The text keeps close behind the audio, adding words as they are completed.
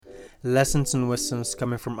Lessons and wisdoms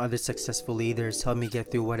coming from other successful leaders help me get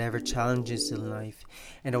through whatever challenges in life,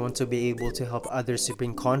 and I want to be able to help others to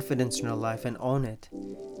bring confidence in their life and own it.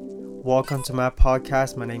 Welcome to my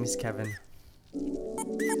podcast. My name is Kevin.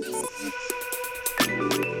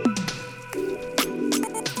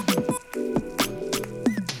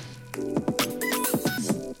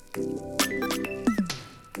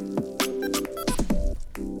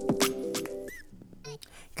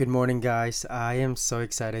 Good morning, guys. I am so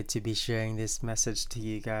excited to be sharing this message to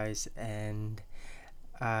you guys, and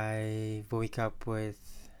I wake up with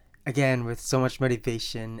so much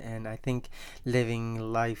motivation, and I think living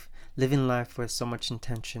life with so much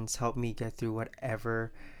intentions help me get through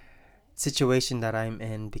whatever situation that I'm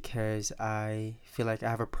in, because I feel like I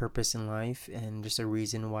have a purpose in life and there's a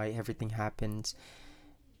reason why everything happens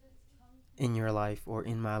in your life or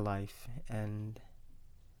in my life. And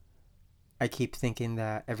I keep thinking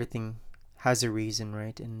that everything has a reason,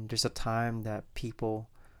 right? And there's a time that people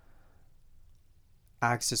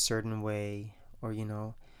act a certain way, or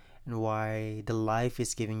and why the life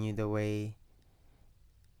is giving you the way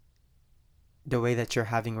that you're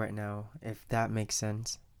having right now, if that makes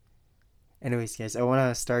sense. Anyways, guys, I want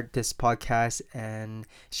to start this podcast and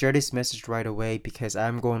share this message right away because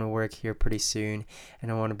I'm going to work here pretty soon, and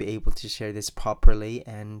I want to be able to share this properly.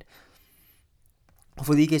 And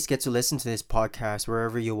hopefully, you guys get to listen to this podcast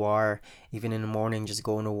wherever you are, even in the morning, just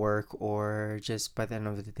going to work, or just by the end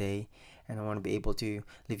of the day. And I want to be able to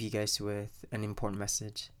leave you guys with an important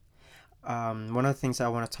message. One of the things I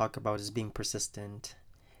want to talk about is being persistent,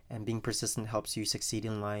 and being persistent helps you succeed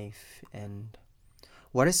in life. And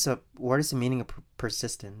what is the meaning of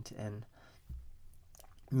persistent? And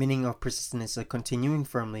meaning of persistent is continuing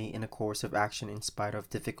firmly in a course of action in spite of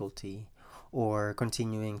difficulty, or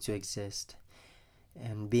continuing to exist.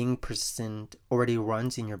 And being persistent already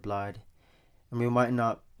runs in your blood, and we might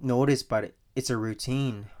not notice, but it's a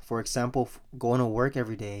routine. For example, going to work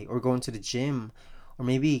every day, or going to the gym, or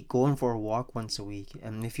maybe going for a walk once a week.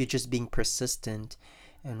 And if you're just being persistent,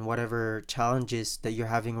 and whatever challenges that you're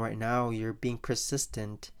having right now, you're being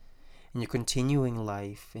persistent, and you're continuing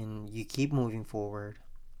life, and you keep moving forward.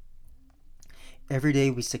 Every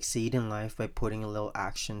day we succeed in life by putting a little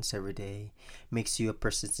actions every day makes you a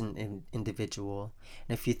persistent individual.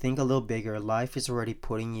 And if you think a little bigger, life is already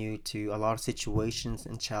putting you to a lot of situations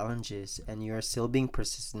and challenges, and you are still being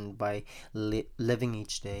persistent by living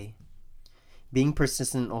each day. Being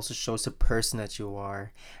persistent also shows the person that you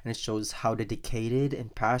are, and it shows how dedicated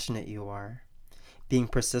and passionate you are. Being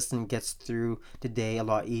persistent gets through the day a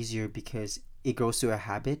lot easier because it grows to a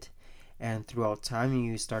habit, and throughout time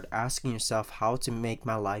you start asking yourself how to make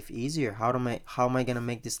my life easier. How am I going to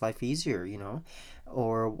make this life easier,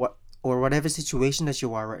 or whatever situation that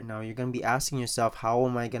you are right now, you're going to be asking yourself, how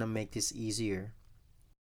am I going to make this easier?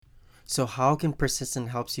 So how can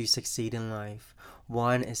persistence helps you succeed in life?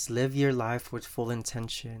 One is live your life with full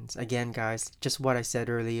intentions. Again, guys, just what I said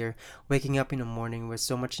earlier, waking up in the morning with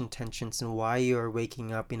so much intentions and why you're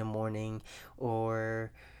waking up in the morning,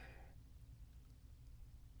 or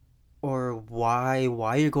why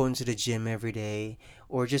you're going to the gym every day,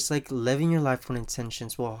 or just like living your life with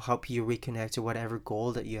intentions will help you reconnect to whatever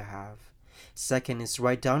goal that you have. Second is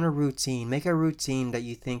write down a routine. Make a routine that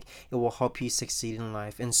you think it will help you succeed in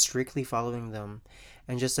life, and strictly following them.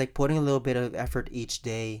 And just like putting a little bit of effort each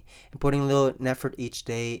day, and putting a little effort each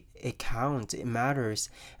day, it counts, it matters.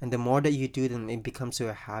 And the more that you do them, it becomes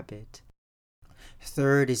a habit.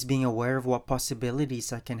 Third is being aware of what possibilities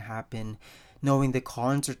that can happen, knowing the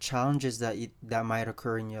cons or challenges that might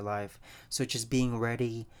occur in your life. So just being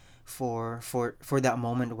ready for that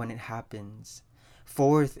moment when it happens.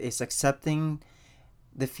 Fourth is accepting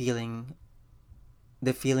the feeling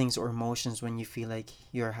the feelings or emotions when you feel like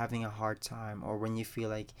you're having a hard time, or when you feel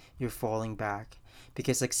like you're falling back,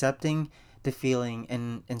 because accepting the feeling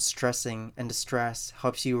and stressing and the stress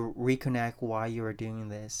helps you reconnect why you are doing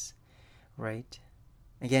this, right?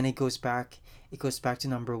 Again, it goes back to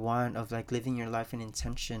number one of like living your life in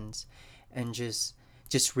intentions, and just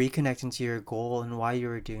reconnecting to your goal and why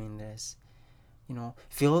you're doing this.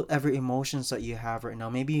 Feel every emotions that you have right now.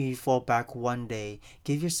 Maybe you fall back one day,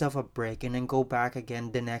 give yourself a break, and then go back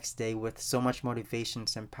again the next day with so much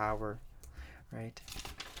motivations and power, right?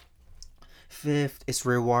 Fifth is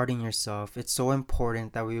rewarding yourself. It's so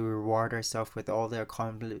important that we reward ourselves with all the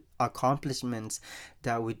accomplishments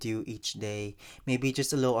that we do each day. Maybe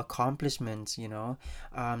just a little accomplishments,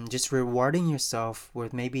 just rewarding yourself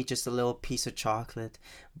with maybe just a little piece of chocolate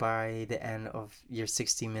by the end of your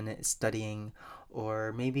 60-minute studying.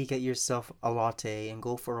 Or maybe get yourself a latte and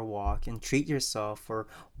go for a walk and treat yourself for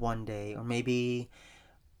one day. Or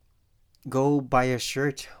go buy a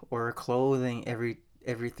shirt or clothing every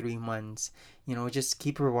 3 months. Just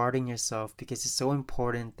keep rewarding yourself, because it's so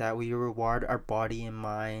important that we reward our body and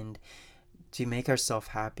mind to make ourselves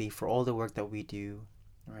happy for all the work that we do,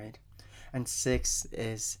 right? And six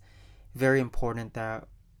is very important that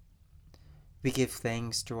we give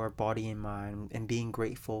thanks to our body and mind, and being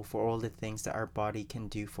grateful for all the things that our body can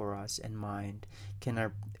do for us, and mind can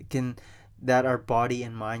our can that our body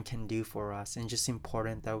and mind can do for us. And just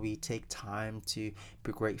important that we take time to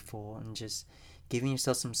be grateful, and just giving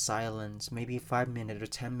yourself some silence, maybe 5 minutes or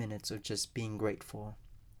 10 minutes of just being grateful.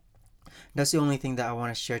 That's the only thing that I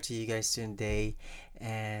want to share to you guys today,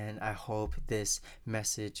 and I hope this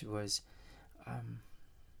message was um,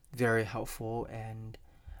 very helpful, and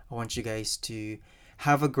I want you guys to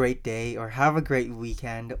have a great day, or have a great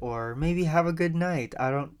weekend, or maybe have a good night.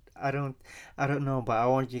 I don't know, but I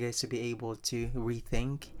want you guys to be able to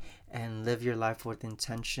rethink and live your life with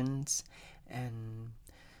intentions, and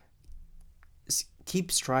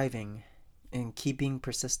keep striving and keeping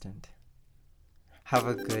persistent. Have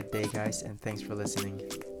a good day, guys, and thanks for listening.